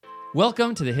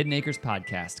Welcome to the Hidden Acres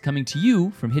Podcast, coming to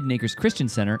you from Hidden Acres Christian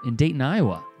Center in Dayton,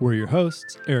 Iowa. We're your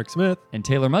hosts, Eric Smith And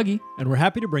Taylor Muggy. and we're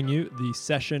happy to bring you the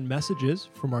session messages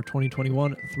from our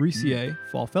 2021 3CA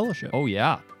Fall Fellowship. Oh,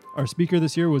 yeah. Our speaker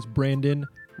this year was Brandon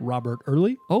Robert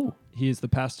Early. Oh. He is the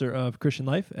pastor of Christian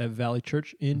Life at Valley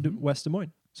Church in West Des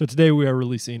Moines. So today we are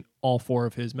releasing all 4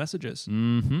 of his messages.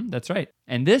 That's right.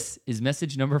 And this is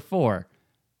message number 4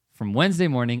 from Wednesday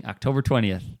morning, October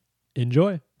 20th.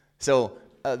 Enjoy. So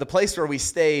the place where we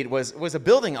stayed was a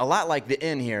building a lot like the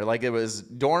inn here. Like it was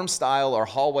dorm style or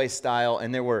hallway style,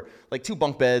 and there were like 2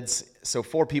 bunk beds, so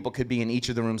 4 people could be in each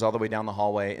of the rooms all the way down the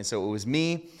hallway. And so it was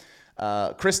me,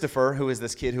 Christopher, who is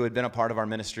this kid who had been a part of our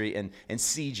ministry, and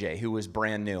CJ, who was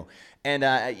brand new. And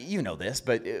you know this,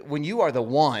 but when you are the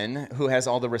one who has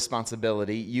all the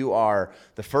responsibility, you are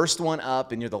the first one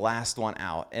up and you're the last one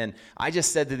out. And I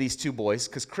just said to these 2 boys,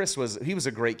 because Chris was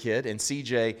a great kid, and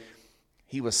CJ,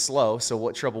 he was slow, so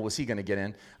what trouble was he going to get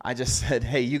in? I just said,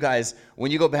 hey, you guys,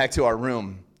 when you go back to our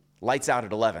room, lights out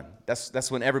at 11. That's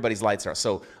when everybody's lights are.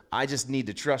 So I just need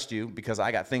to trust you because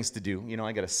I got things to do. You know,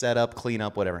 I got to set up, clean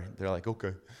up, whatever. They're like,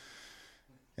 okay.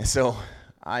 And so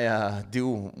I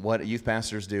do what youth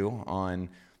pastors do on,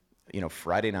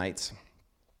 Friday nights,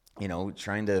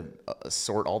 trying to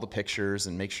sort all the pictures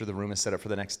and make sure the room is set up for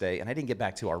the next day. And I didn't get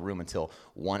back to our room until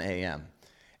 1 a.m.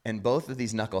 And both of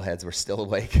these knuckleheads were still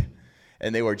awake.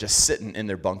 And they were just sitting in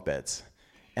their bunk beds.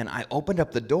 And I opened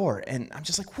up the door, and I'm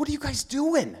just like, what are you guys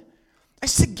doing? I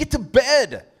said, get to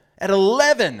bed at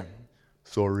 11.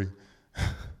 Sorry.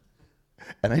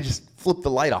 And I just flipped the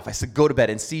light off. I said, go to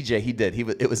bed. And CJ, he did.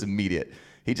 It was immediate.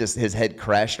 His head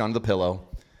crashed onto the pillow.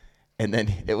 And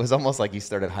then it was almost like he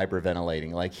started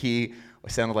hyperventilating. Like he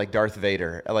sounded like Darth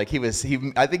Vader. Like I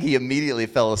think he immediately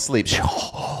fell asleep. And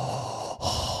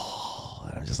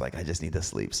I'm just like, I just need to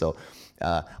sleep. So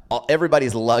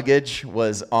everybody's luggage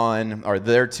was on, or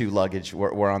their 2 luggage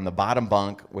were on the bottom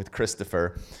bunk with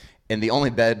Christopher, and the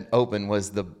only bed open was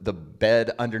the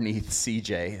bed underneath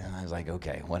CJ. And I was like,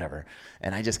 okay, whatever.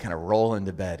 And I just kind of roll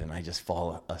into bed, and I just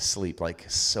fall asleep, like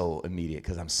so immediate,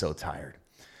 because I'm so tired.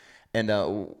 And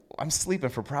I'm sleeping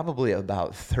for probably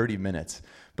about 30 minutes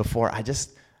before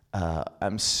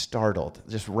I'm startled,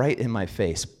 just right in my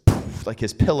face. Like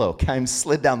his pillow kind of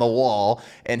slid down the wall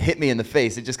and hit me in the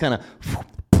face. It just kind of,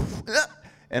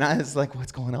 and I was like,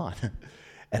 what's going on?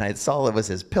 And I saw it was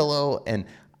his pillow, and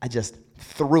I just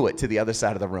threw it to the other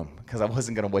side of the room because I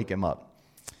wasn't going to wake him up.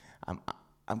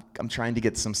 I'm trying to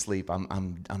get some sleep.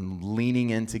 I'm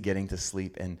leaning into getting to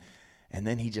sleep, and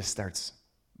then he just starts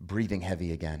breathing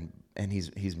heavy again. And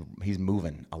he's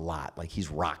moving a lot, like he's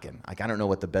rocking. Like I don't know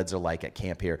what the beds are like at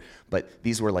camp here, but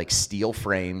these were like steel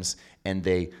frames, and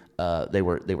they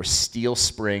were steel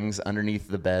springs underneath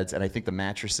the beds, and I think the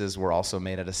mattresses were also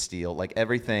made out of steel. Like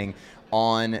everything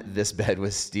on this bed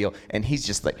was steel, and he's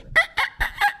just like,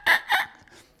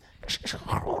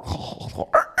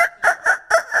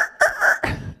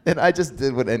 and I just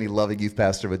did what any loving youth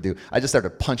pastor would do. I just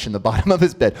started punching the bottom of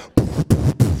his bed.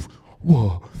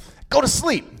 Whoa, go to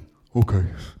sleep. Okay.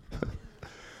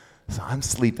 So I'm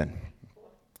sleeping.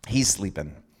 He's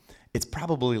sleeping. It's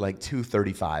probably like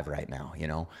 2:35 right now,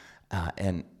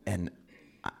 and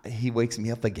he wakes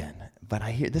me up again. But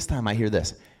I hear this. I'm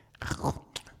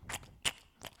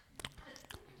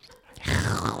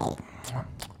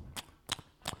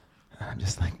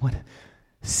just like, what?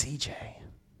 CJ.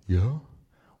 Yeah?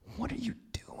 What are you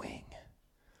doing?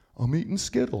 I'm eating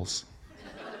Skittles.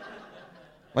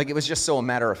 Like it was just so a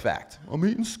matter of fact. I'm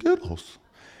eating Skittles.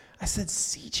 I said,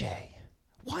 CJ,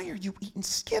 why are you eating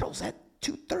Skittles at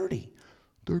 2:30?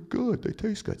 They're good. They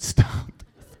taste good. Stop.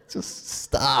 Just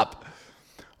stop.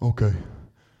 Okay.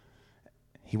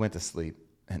 He went to sleep,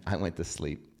 and I went to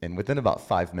sleep. And within about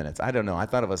 5 minutes, I don't know, I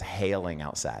thought it was hailing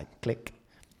outside. Click,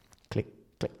 click,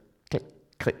 click, click,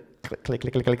 click, click,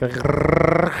 click, click, click, click.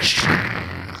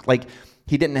 Like,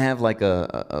 he didn't have like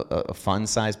a fun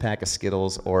size pack of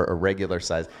Skittles or a regular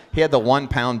size. He had the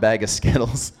 1-pound bag of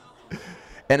Skittles.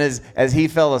 And as he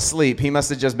fell asleep, he must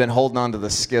have just been holding on to the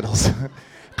Skittles.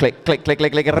 Click, click, click,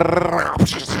 click, click.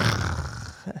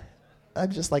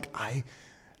 I'm just like,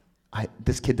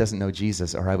 this kid doesn't know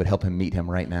Jesus, or I would help him meet him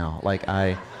right now. Like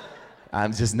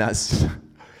I'm just not. It's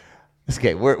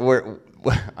okay.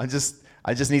 I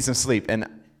just need some sleep, and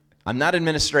I'm not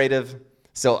administrative.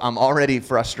 So I'm already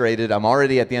frustrated. I'm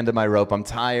already at the end of my rope. I'm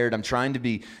tired. I'm trying to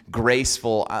be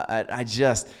graceful.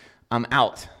 I'm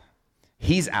out.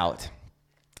 He's out.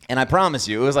 And I promise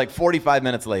you, it was like 45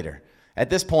 minutes later. At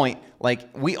this point, like,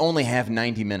 we only have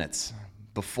 90 minutes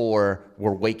before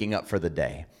we're waking up for the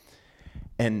day.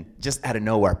 And just out of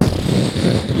nowhere,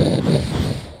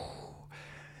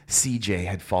 CJ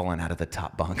had fallen out of the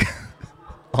top bunk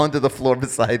onto the floor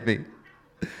beside me.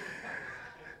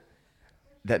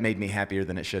 That made me happier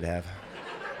than it should have.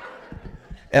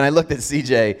 And I looked at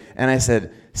CJ and I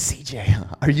said,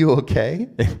 CJ, are you okay?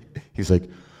 He's like,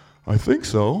 I think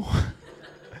so.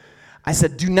 I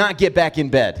said, do not get back in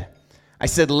bed. I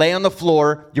said, lay on the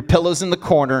floor, your pillow's in the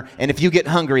corner, and if you get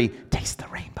hungry, taste the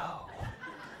rainbow.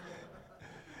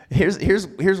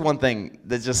 Here's one thing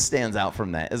that just stands out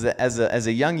from that. As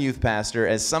a young youth pastor,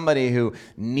 as somebody who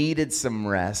needed some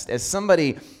rest, as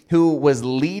somebody who was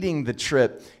leading the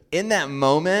trip, in that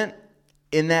moment,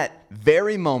 in that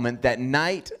very moment, that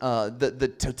night,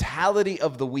 the totality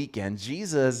of the weekend,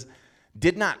 Jesus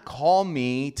did not call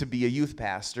me to be a youth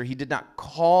pastor. He did not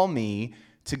call me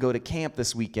to go to camp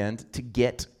this weekend to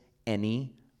get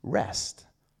any rest.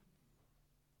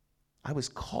 I was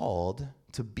called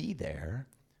to be there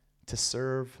to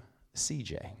serve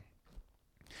CJ.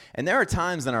 And there are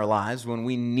times in our lives when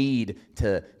we need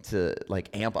to like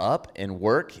amp up and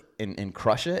work and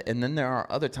crush it. And then there are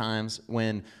other times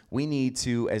when we need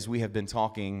to, as we have been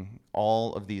talking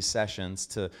all of these sessions,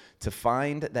 to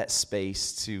find that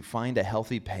space, to find a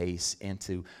healthy pace, and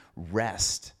to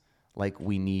rest like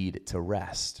we need to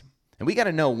rest. And we got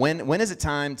to know when is it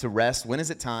time to rest? When is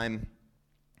it time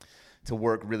to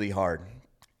work really hard?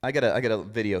 I got a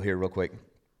video here real quick.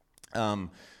 Can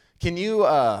you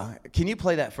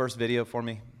play that first video for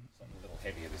me? Something a little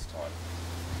heavier this time.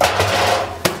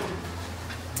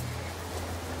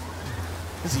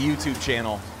 This is a YouTube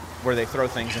channel where they throw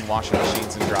things in washing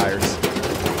machines and dryers.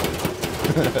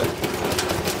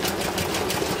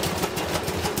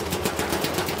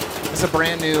 It's a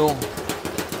brand new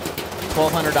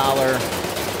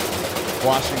 $1,200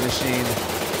 washing machine.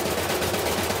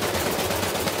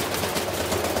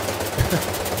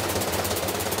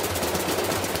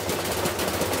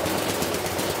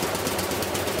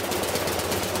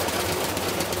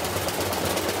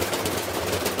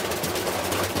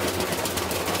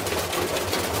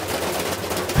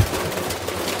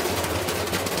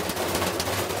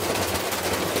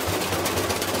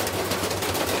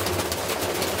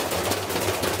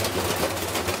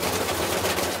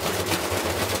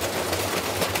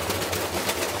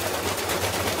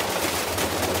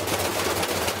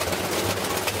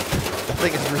 I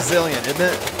think it's resilient, isn't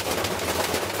it?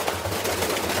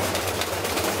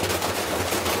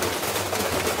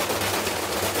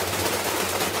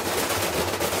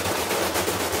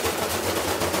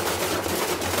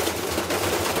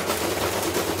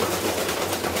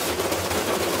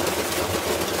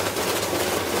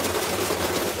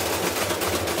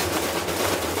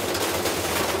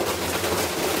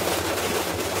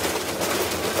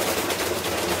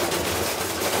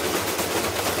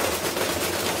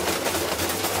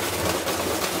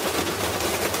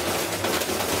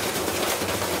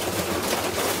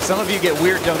 Some of you get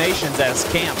weird donations as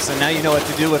camps, and now you know what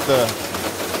to do with the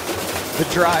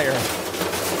dryer.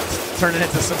 Turn it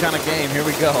into some kind of game. Here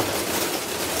we go.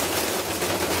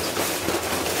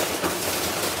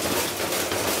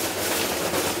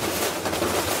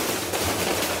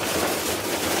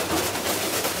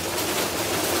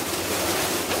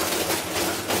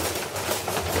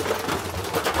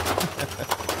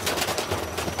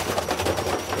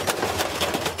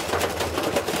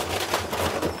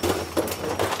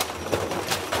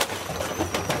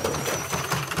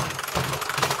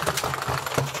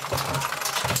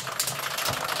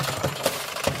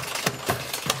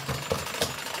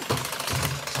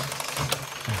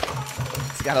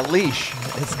 It's got a leash.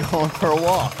 It's going for a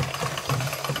walk.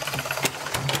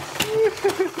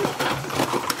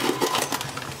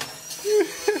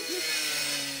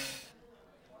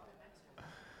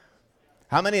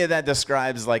 How many of that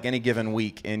describes like any given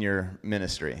week in your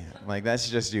ministry? Like that's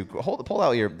just you. Pull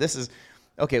out your. This is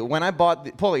okay. When I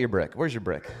bought, pull out your brick. Where's your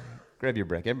brick? Grab your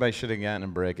brick. Everybody should have gotten a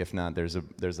brick. If not, there's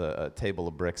a table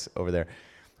of bricks over there.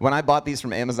 When I bought these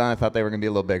from Amazon, I thought they were gonna be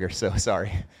a little bigger. So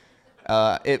sorry.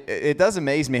 It does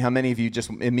amaze me how many of you just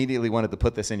immediately wanted to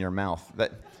put this in your mouth.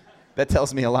 That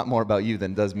tells me a lot more about you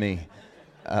than does me.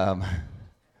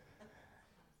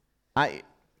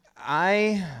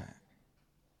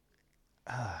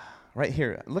 Right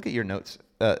here, look at your notes.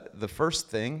 The first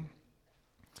thing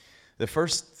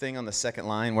on the second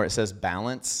line where it says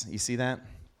balance, you see that?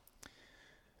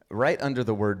 Right under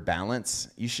the word balance,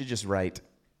 you should just write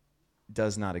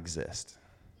does not exist.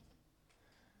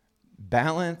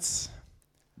 Balance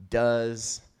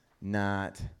does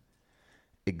not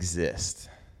exist.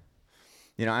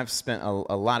 You know, I've spent a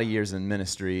lot of years in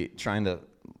ministry trying to,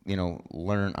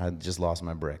 learn. I just lost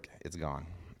my brick. It's gone.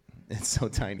 It's so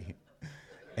tiny.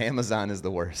 Amazon is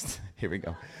the worst. Here we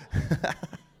go.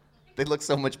 They look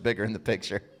so much bigger in the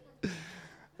picture.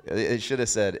 It should have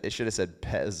said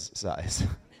Pez size.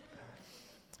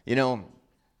 You know,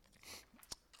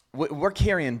 we're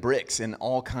carrying bricks in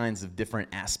all kinds of different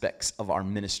aspects of our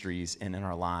ministries and in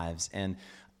our lives. And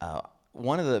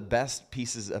one of the best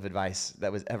pieces of advice that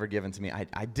was ever given to me,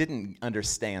 I didn't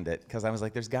understand it because I was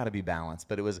like, there's got to be balance.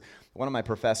 But it was one of my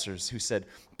professors who said,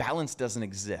 balance doesn't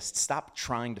exist. Stop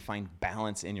trying to find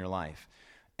balance in your life.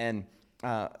 And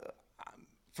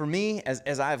for me,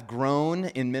 as I've grown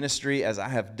in ministry, as I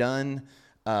have done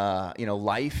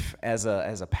life as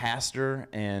a pastor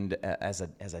and as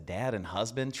a dad and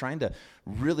husband, trying to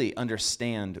really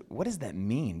understand what does that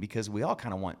mean, because we all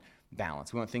kind of want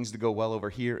balance. We want things to go well over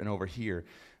here and over here,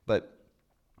 but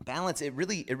balance it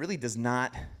really does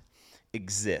not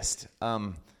exist.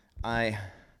 I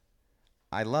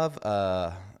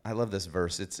love this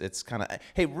verse. It's kind of,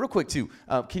 hey, real quick too.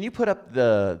 Can you put up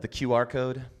the QR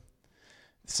code?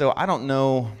 So I don't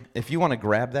know if you want to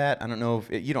grab that. I don't know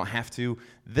if you don't have to.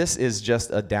 This is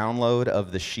just a download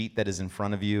of the sheet that is in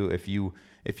front of you. If you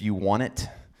want it,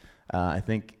 I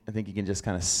think you can just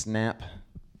kind of snap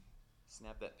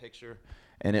that picture,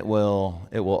 and it will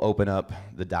open up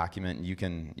the document. And you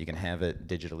can have it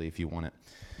digitally if you want it.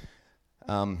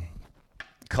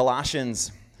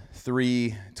 Colossians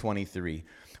 3:23.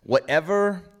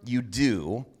 Whatever you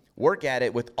do, work at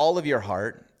it with all of your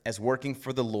heart, as working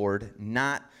for the Lord,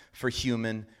 not for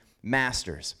human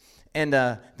masters. And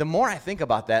the more I think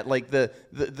about that, like the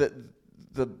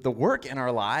work in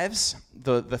our lives,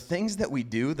 the things that we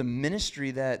do, the ministry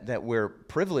that we're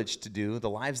privileged to do, the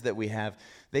lives that we have,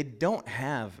 they don't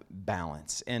have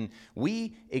balance. And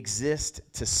we exist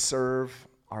to serve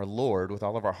our Lord with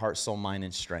all of our heart, soul, mind,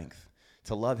 and strength,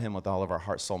 to love him with all of our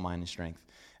heart, soul, mind, and strength,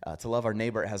 to love our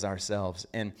neighbor as ourselves.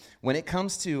 And when it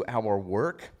comes to our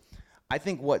work, I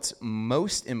think what's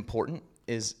most important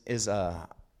is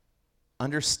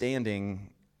understanding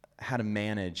how to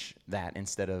manage that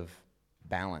instead of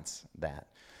balance that.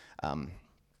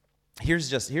 Here's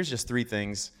just three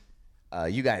things.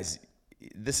 You guys,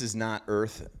 this is not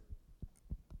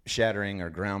earth-shattering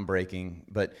or groundbreaking,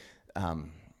 but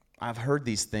I've heard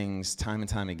these things time and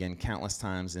time again, countless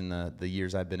times in the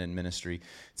years I've been in ministry,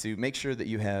 to make sure that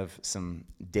you have some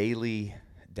daily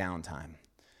downtime.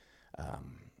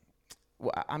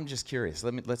 Well, I'm just curious.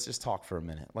 Let's just talk for a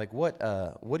minute. Like, what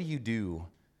do you do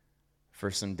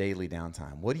for some daily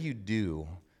downtime? What do you do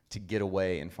to get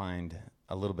away and find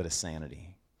a little bit of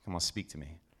sanity? Come on, speak to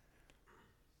me.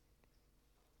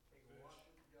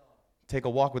 Take a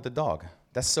walk with the dog.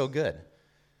 That's so good.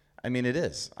 I mean, it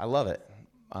is. I love it.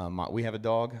 We have a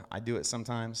dog. I do it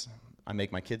sometimes. I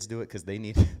make my kids do it because they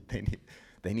need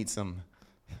some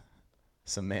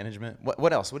management.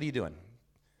 What else? What are you doing?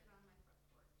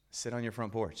 Sit on your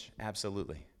front porch.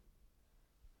 Absolutely.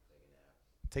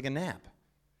 Take a nap.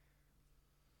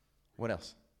 What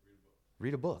else?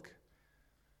 Read a book.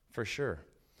 For sure.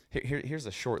 Here's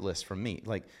a short list from me.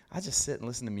 Like, I just sit and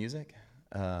listen to music.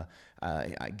 I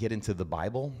get into the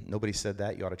Bible. Nobody said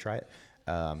that. You ought to try it.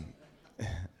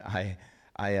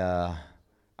 I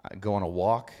go on a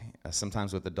walk,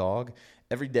 sometimes with the dog.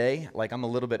 Every day, like, I'm a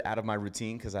little bit out of my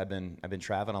routine because I've been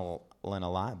traveling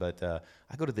a lot, but I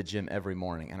go to the gym every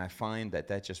morning, and I find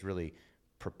that just really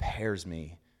prepares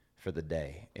me for the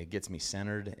day. It gets me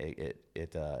centered.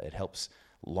 It helps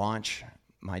launch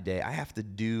my day. I have to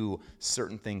do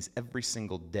certain things every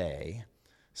single day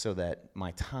so that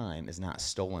my time is not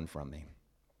stolen from me.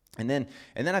 And then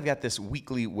I've got this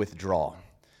weekly withdrawal.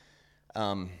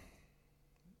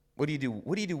 What do you do?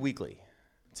 What do you do weekly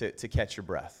to catch your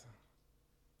breath?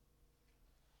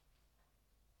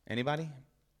 Anybody?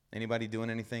 Anybody doing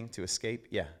anything to escape?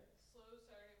 Yeah.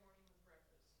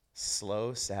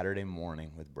 Slow Saturday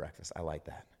morning with breakfast. I like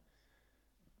that.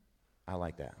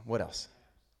 What else?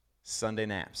 Sunday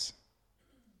naps.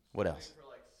 What else? Sleeping for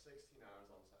like 16 hours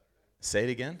on Saturday. Say it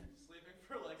again? Sleeping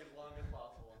for like as long as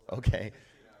possible on Okay. Saturday.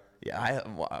 16 hours. Yeah,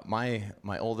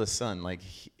 my oldest son, like,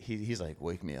 he's like,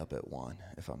 wake me up at 1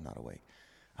 if I'm not awake.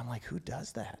 I'm like, who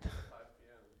does that?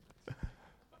 5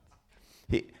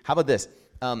 p.m. How about this?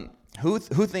 Who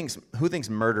thinks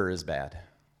murder is bad?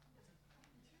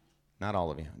 Not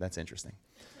all of you. That's interesting.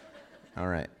 All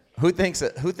right. Who thinks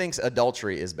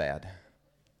adultery is bad?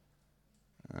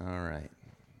 All right.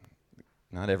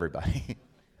 Not everybody.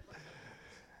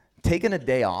 Taking a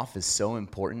day off is so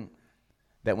important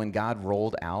that when God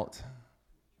rolled out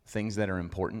things that are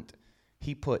important,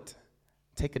 he put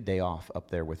take a day off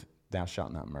up there with thou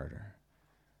shalt not murder,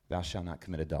 thou shalt not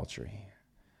commit adultery,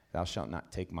 thou shalt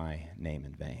not take my name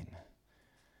in vain.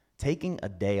 Taking a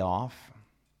day off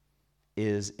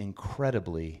is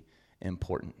incredibly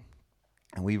important.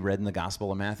 And we read in the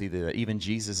Gospel of Matthew that even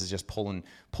Jesus is just pulling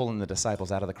the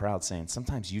disciples out of the crowd saying,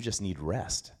 sometimes you just need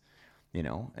rest, you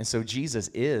know? And so Jesus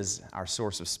is our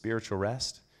source of spiritual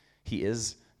rest. He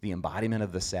is the embodiment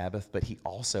of the Sabbath, but he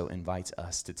also invites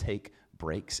us to take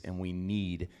breaks, and we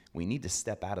need to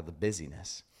step out of the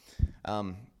busyness.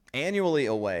 Annually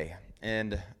away,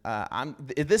 and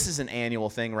this is an annual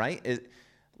thing, right?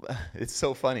 It's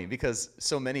so funny because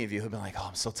so many of you have been like, oh,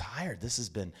 I'm so tired. This has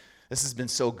been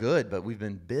so good, but we've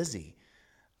been busy.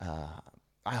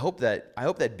 I hope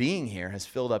that being here has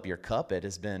filled up your cup. It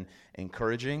has been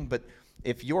encouraging. But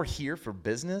if you're here for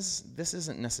business, this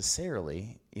isn't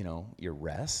necessarily, your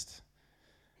rest.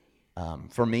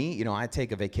 For me, I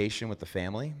take a vacation with the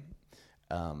family.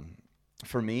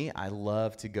 For me, I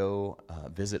love to go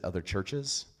visit other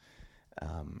churches.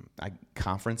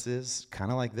 Conferences,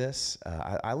 kind of like this.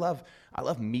 I love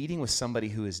meeting with somebody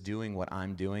who is doing what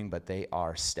I'm doing, but they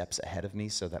are steps ahead of me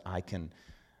so that I can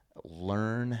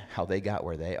learn how they got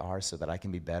where they are so that I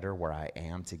can be better where I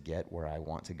am to get where I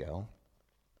want to go.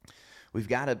 We've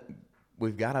got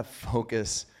to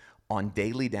focus on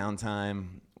daily downtime,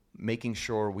 making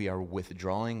sure we are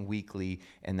withdrawing weekly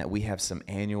and that we have some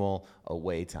annual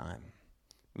away time.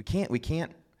 We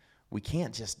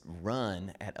can't just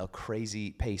run at a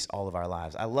crazy pace all of our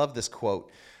lives. I love this quote.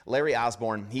 Larry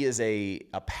Osborne, he is a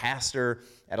pastor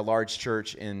at a large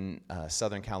church in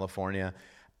Southern California.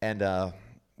 And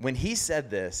when he said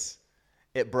this,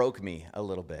 it broke me a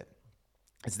little bit.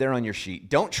 It's there on your sheet.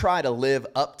 Don't try to live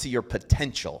up to your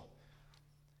potential.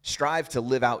 Strive to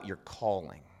live out your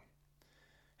calling.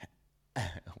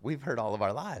 We've heard all of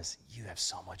our lives, you have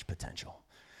so much potential.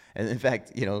 And in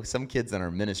fact, some kids in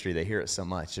our ministry, they hear it so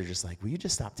much, they're just like, will you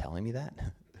just stop telling me that?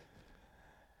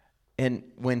 And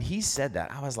when he said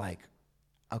that, I was like,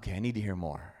 okay, I need to hear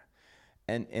more.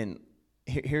 And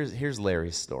here's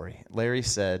Larry's story. Larry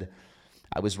said,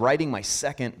 I was writing my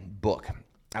second book.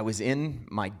 I was in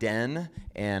my den,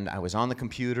 and I was on the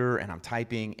computer, and I'm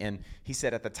typing. And he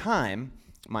said at the time,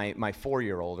 my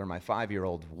 4-year-old or my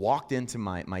 5-year-old walked into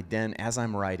my den as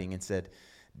I'm writing and said,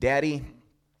 Daddy,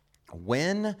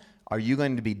 when are you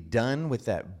going to be done with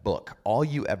that book? All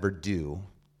you ever do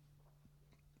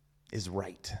is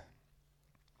write.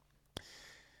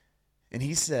 And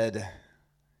he said,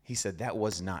 that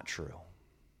was not true.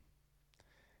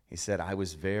 He said, I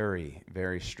was very,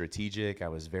 very strategic. I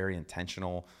was very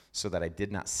intentional so that I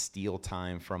did not steal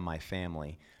time from my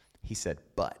family. He said,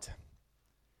 but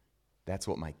that's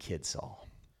what my kids saw.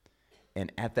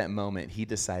 And at that moment, he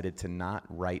decided to not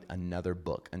write another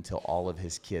book until all of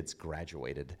his kids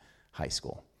graduated high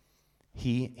school.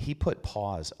 He put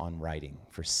pause on writing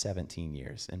for 17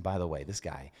 years. And by the way, this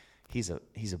guy, he's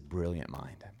a brilliant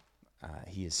mind.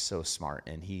 He is so smart,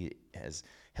 and he has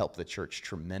helped the church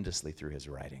tremendously through his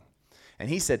writing. And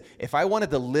he said, if I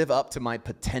wanted to live up to my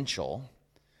potential,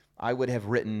 I would have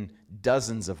written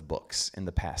dozens of books in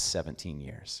the past 17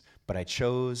 years. But I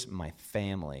chose my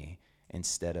family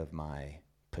instead of my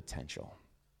potential.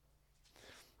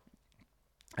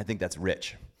 I think that's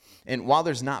rich. And while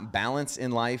there's not balance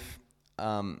in life,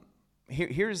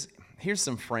 here's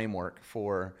some framework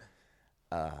for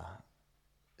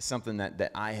something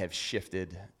that I have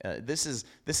shifted. This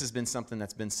has been something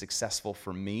that's been successful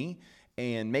for me,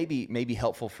 and maybe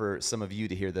helpful for some of you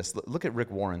to hear this. Look at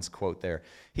Rick Warren's quote there.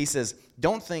 He says,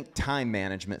 "Don't think time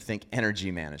management, think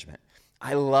energy management."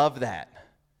 I love that.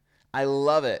 I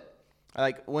love it.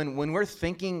 Like when we're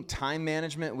thinking time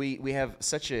management, we have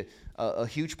such a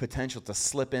huge potential to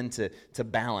slip into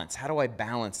balance. How do I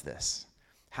balance this?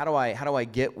 How do I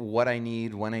get what I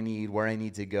need, when I need, where I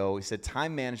need to go? He said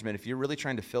time management, if you're really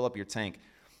trying to fill up your tank,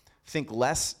 think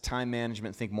less time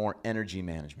management, think more energy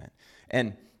management.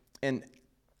 And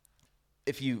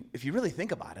if you really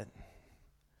think about it,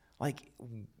 like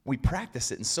we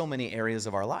practice it in so many areas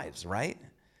of our lives, right?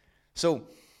 So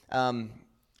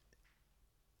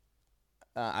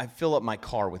I fill up my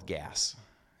car with gas.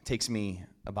 It takes me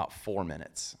about 4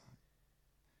 minutes.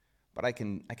 But I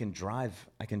can drive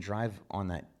on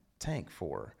that tank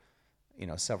for,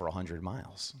 several hundred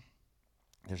miles.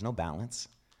 There's no balance.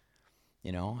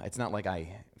 It's not like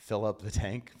I fill up the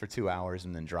tank for 2 hours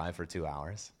and then drive for 2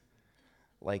 hours.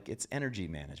 Like, it's energy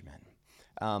management.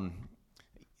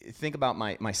 Think about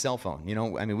my cell phone.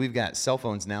 We've got cell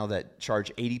phones now that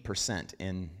charge 80%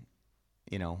 in,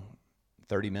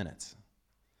 30 minutes.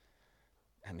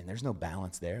 There's no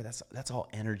balance there. That's all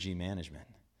energy management.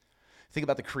 Think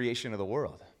about the creation of the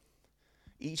world.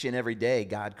 Each and every day,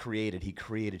 God created. He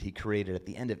created. At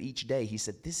the end of each day, he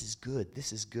said, this is good,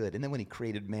 this is good. And then when he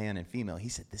created man and female, he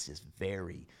said, this is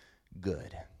very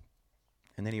good.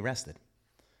 And then he rested.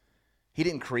 He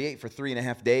didn't create for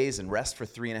 3.5 days and rest for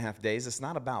 3.5 days. It's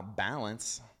not about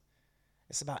balance.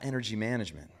 It's about energy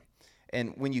management.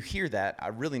 And when you hear that, I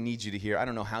really need you to hear, I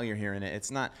don't know how you're hearing it.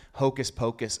 It's not hocus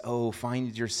pocus, oh,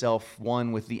 find yourself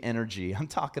one with the energy. I'm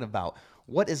talking about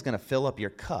what is going to fill up your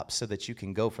cup so that you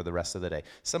can go for the rest of the day.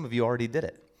 Some of you already did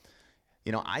it.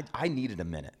 You know, I needed a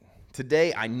minute.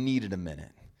 Today, I needed a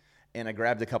minute. And I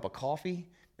grabbed a cup of coffee,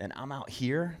 and I'm out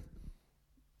here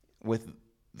with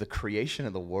the creation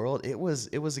of the world. It was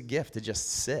a gift to just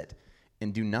sit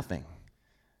and do nothing.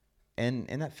 And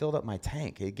that filled up my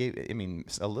tank. It gave, I mean,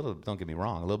 a little, don't get me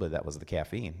wrong, a little bit of that was the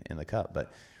caffeine in the cup,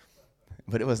 but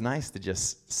it was nice to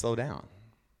just slow down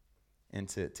and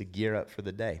to gear up for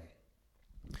the day.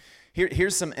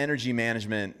 Here's some energy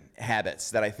management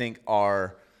habits that I think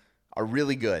are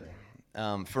really good.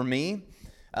 For me,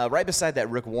 right beside that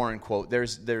Rick Warren quote,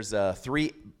 there's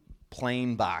 3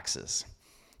 plain boxes.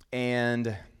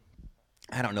 And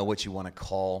I don't know what you want to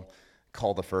call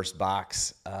the first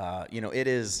box.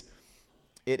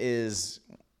 It is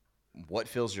what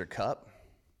fills your cup.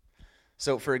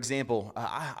 So, for example,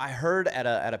 I heard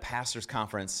at a pastor's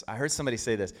conference, I heard somebody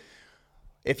say this.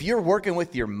 If you're working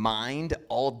with your mind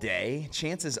all day,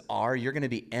 chances are you're going to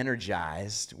be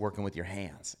energized working with your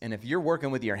hands. And if you're working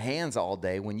with your hands all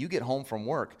day, when you get home from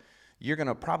work, you're going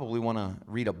to probably want to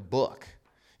read a book.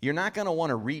 You're not going to want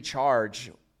to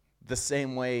recharge the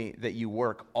same way that you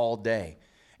work all day.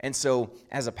 And so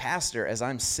as a pastor, as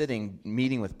I'm sitting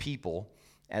meeting with people,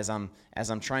 as I'm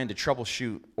trying to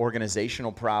troubleshoot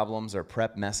organizational problems or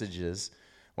prep messages,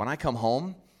 when I come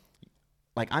home,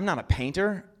 like, I'm not a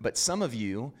painter, but some of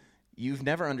you've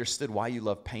never understood why you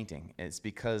love painting. It's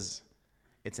because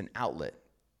it's an outlet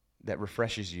that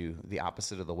refreshes you the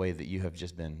opposite of the way that you have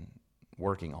just been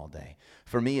working all day.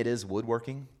 For me, it is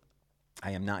woodworking.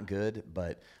 I am not good,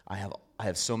 but I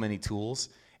have so many tools,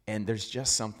 and there's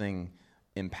just something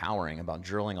empowering about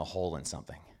drilling a hole in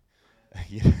something.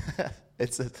 I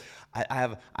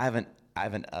have an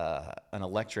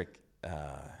electric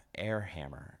air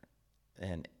hammer,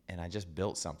 and I just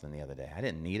built something the other day. I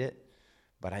didn't need it,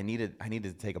 but I needed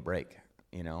to take a break,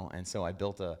 you know. And so I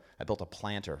built a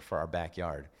planter for our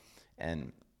backyard,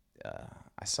 and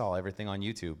I saw everything on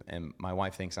YouTube. And my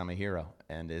wife thinks I'm a hero,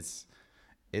 and it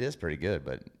is pretty good,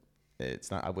 but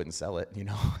it's not. I wouldn't sell it, you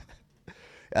know.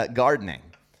 Gardening.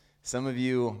 Some of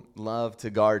you love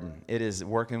to garden. It is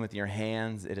working with your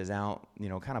hands. It is out, you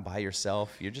know, kind of by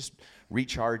yourself. You're just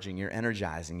recharging. You're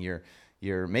energizing.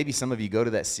 Maybe some of you go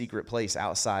to that secret place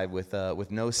outside with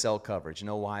no cell coverage,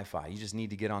 no Wi-Fi. You just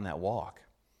need to get on that walk.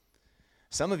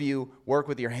 Some of you work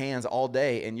with your hands all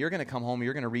day, and you're going to come home.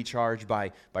 You're going to recharge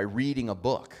by reading a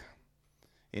book.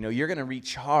 You know, you're going to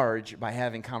recharge by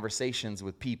having conversations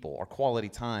with people or quality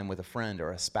time with a friend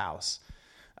or a spouse.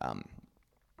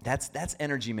 That's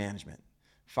energy management.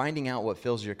 Finding out what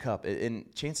fills your cup,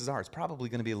 and chances are it's probably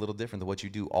going to be a little different than what you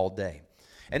do all day.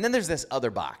 And then there's this other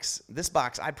box. This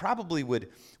box, I probably would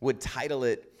title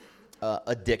it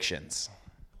addictions.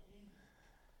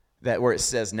 That where it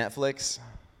says Netflix.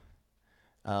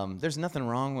 There's nothing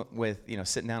wrong with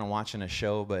sitting down and watching a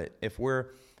show, but if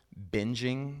we're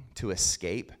binging to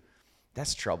escape,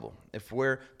 that's trouble. If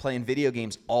we're playing video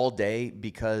games all day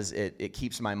because it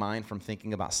keeps my mind from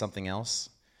thinking about something else,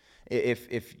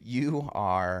 if you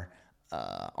are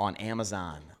on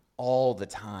Amazon all the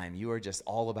time, you are just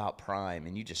all about Prime,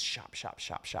 and you just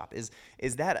shop.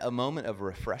 Is that a moment of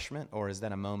refreshment, or is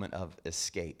that a moment of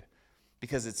escape?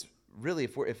 Because it's really,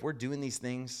 if we're doing these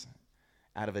things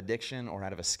out of addiction or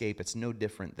out of escape, it's no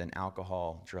different than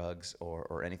alcohol, drugs,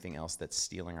 or anything else that's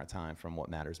stealing our time from what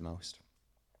matters most.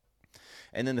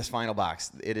 And then this final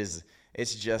box,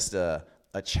 it's just a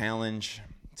challenge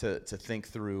to think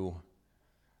through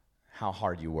how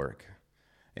hard you work.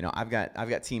 You know, I've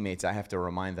got teammates. I have to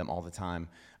remind them all the time,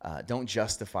 don't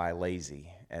justify lazy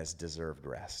as deserved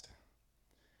rest.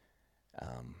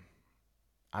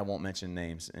 I won't mention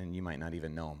names, and you might not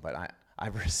even know them, but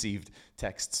I've received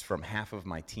texts from half of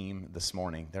my team this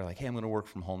morning. They're like, hey, I'm going to work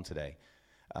from home today.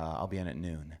 I'll be in at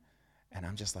noon. And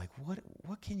I'm just like,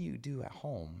 what can you do at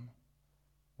home?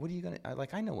 What are you going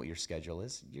to, I know what your schedule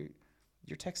is.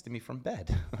 You're texting me from bed.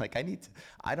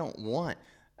 I don't want,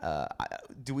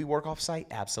 do we work off site?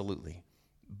 Absolutely.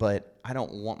 But I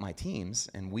don't want my teams,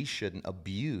 and we shouldn't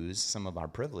abuse some of our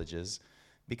privileges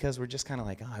because we're just kind of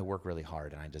like, I work really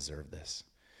hard and I deserve this.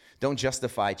 Don't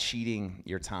justify cheating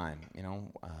your time. You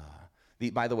know,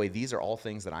 by the way, these are all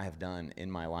things that I have done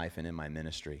in my life and in my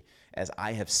ministry as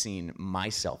I have seen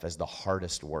myself as the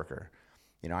hardest worker.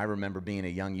 You know, I remember being a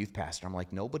young youth pastor. I'm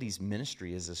like, nobody's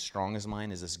ministry is as strong as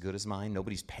mine, is as good as mine.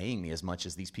 Nobody's paying me as much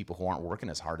as these people who aren't working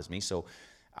as hard as me. So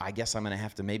I guess I'm going to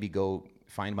have to maybe go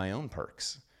find my own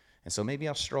perks. And so maybe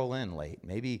I'll stroll in late.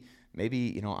 Maybe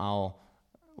I'll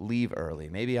leave early.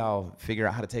 Maybe I'll figure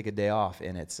out how to take a day off,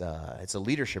 and it's a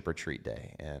leadership retreat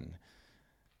day. And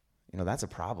that's a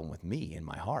problem with me in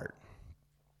my heart.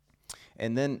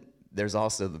 And then there's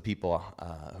also the people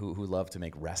who love to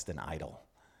make rest an idol.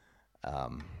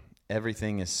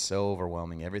 Everything is so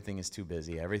overwhelming. Everything is too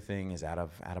busy. Everything is out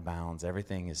of bounds.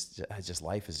 Everything is just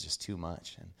life is just too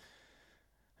much. And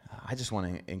I just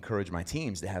want to encourage my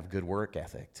teams to have good work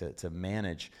ethic, to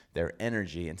manage their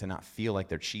energy, and to not feel like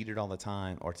they're cheated all the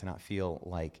time, or to not feel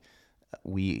like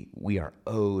we are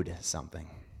owed something.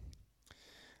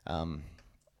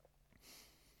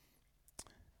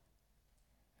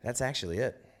 That's actually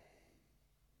it.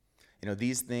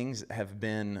 These things have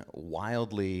been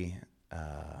wildly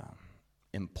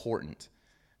important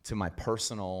to my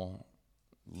personal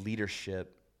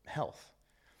leadership health.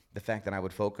 The fact that I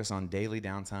would focus on daily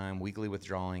downtime, weekly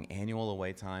withdrawing, annual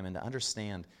away time, and to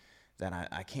understand that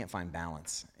I can't find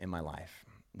balance in my life,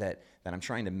 that I'm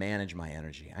trying to manage my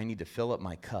energy. I need to fill up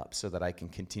my cup so that I can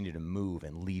continue to move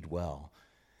and lead well.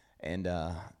 And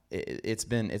it's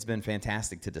been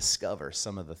fantastic to discover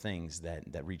some of the things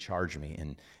that recharge me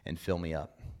and fill me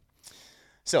up.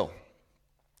 So,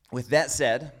 with that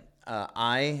said,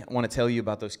 I want to tell you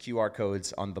about those QR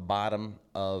codes on the bottom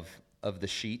of the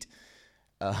sheet.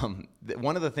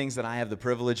 One of the things that I have the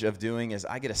privilege of doing is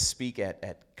I get to speak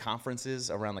at conferences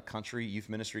around the country, youth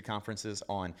ministry conferences,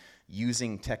 on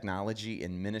using technology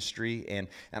in ministry. And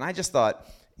I just thought,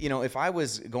 if I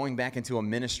was going back into a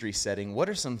ministry setting, what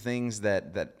are some things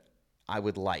that I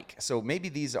would like? So maybe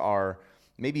these are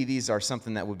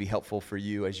something that would be helpful for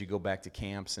you as you go back to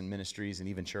camps and ministries and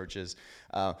even churches.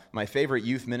 My favorite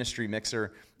youth ministry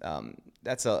mixer,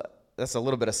 that's a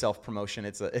little bit of self-promotion.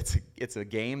 It's a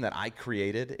game that I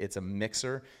created. It's a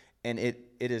mixer, and it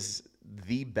is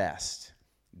the best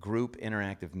group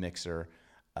interactive mixer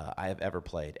I have ever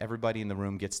played. Everybody in the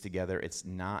room gets together. It's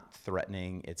not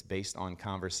threatening. It's based on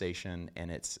conversation, and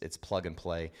it's plug and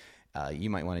play. You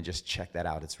might want to just check that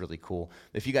out. It's really cool.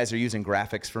 If you guys are using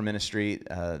graphics for ministry,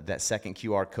 that second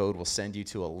QR code will send you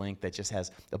to a link that just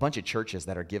has a bunch of churches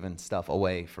that are giving stuff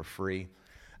away for free.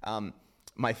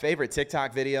 My favorite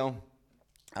TikTok video,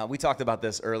 we talked about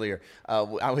this earlier.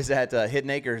 I was at Hidden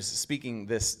Acres speaking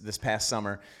this past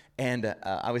summer, and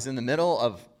I was in the middle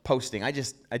of posting. I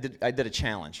did a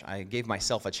challenge. I gave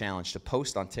myself a challenge to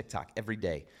post on TikTok every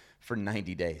day for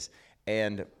 90 days.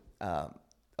 And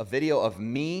a video of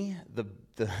me,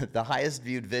 the highest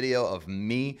viewed video of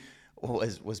me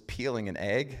was peeling an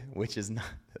egg, which is not,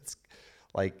 that's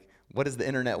like, what does the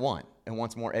internet want? It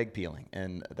wants more egg peeling,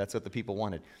 and that's what the people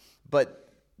wanted. But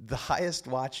the highest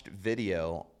watched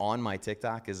video on my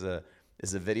TikTok is a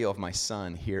video of my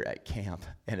son here at camp,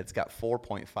 and it's got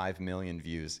 4.5 million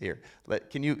views. Here,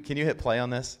 can you hit play on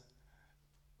this?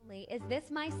 Is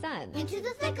this my son? Into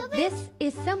the thick of it. This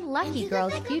is some lucky Into the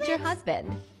girl's thick of future it.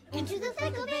 husband. Into the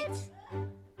thick of it.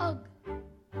 Oh,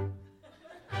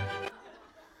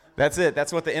 That's it.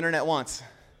 That's what the internet wants.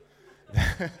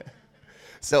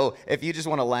 So if you just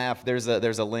want to laugh, there's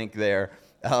a link there.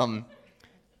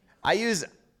 I use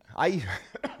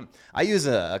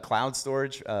a cloud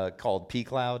storage called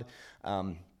pCloud.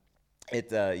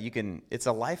 It's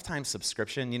a lifetime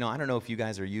subscription. I don't know if you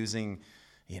guys are using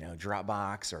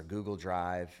Dropbox or Google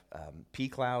Drive.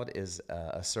 pCloud is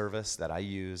a service that I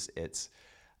use. It's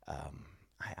I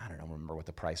don't remember what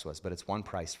the price was, but it's one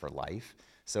price for life.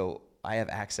 So I have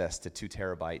access to 2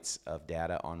 terabytes of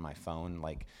data on my phone.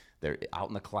 Like, they're out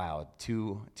in the cloud,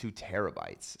 2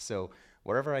 terabytes. So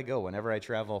wherever I go, whenever I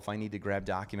travel, if I need to grab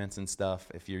documents and stuff,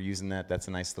 if you're using that, that's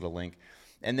a nice little link.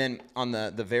 And then on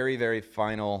the very, very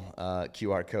final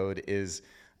QR code is,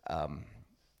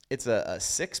 it's a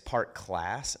 6-part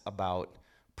class about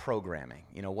programming,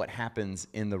 what happens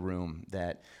in the room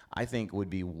that I think would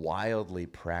be wildly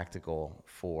practical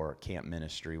for camp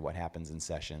ministry, what happens in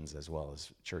sessions as well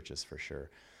as churches for sure.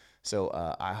 So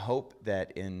I hope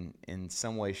that in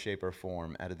some way, shape, or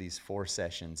form, out of these 4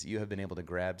 sessions, you have been able to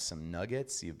grab some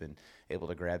nuggets. You've been able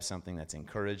to grab something that's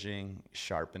encouraging,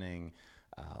 sharpening,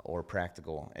 or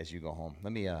practical as you go home.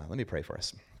 Let me pray for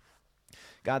us.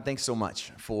 God, thanks so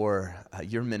much for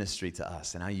your ministry to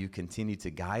us and how you continue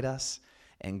to guide us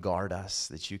and guard us,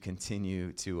 that you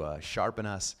continue to sharpen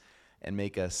us and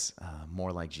make us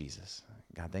more like Jesus.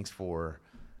 God, thanks for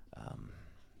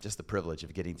just the privilege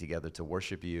of getting together to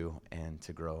worship you and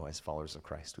to grow as followers of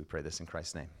Christ. We pray this in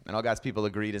Christ's name. And all God's people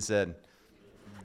agreed and said,